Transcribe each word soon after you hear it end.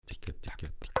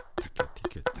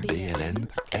BLN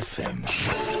FM.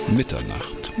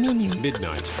 Mitternacht.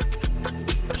 Midnight.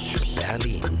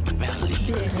 Berlin.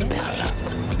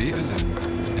 BLN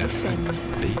FM.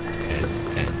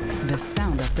 BLN. The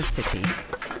sound of the city.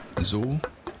 So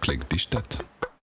klingt die Stadt.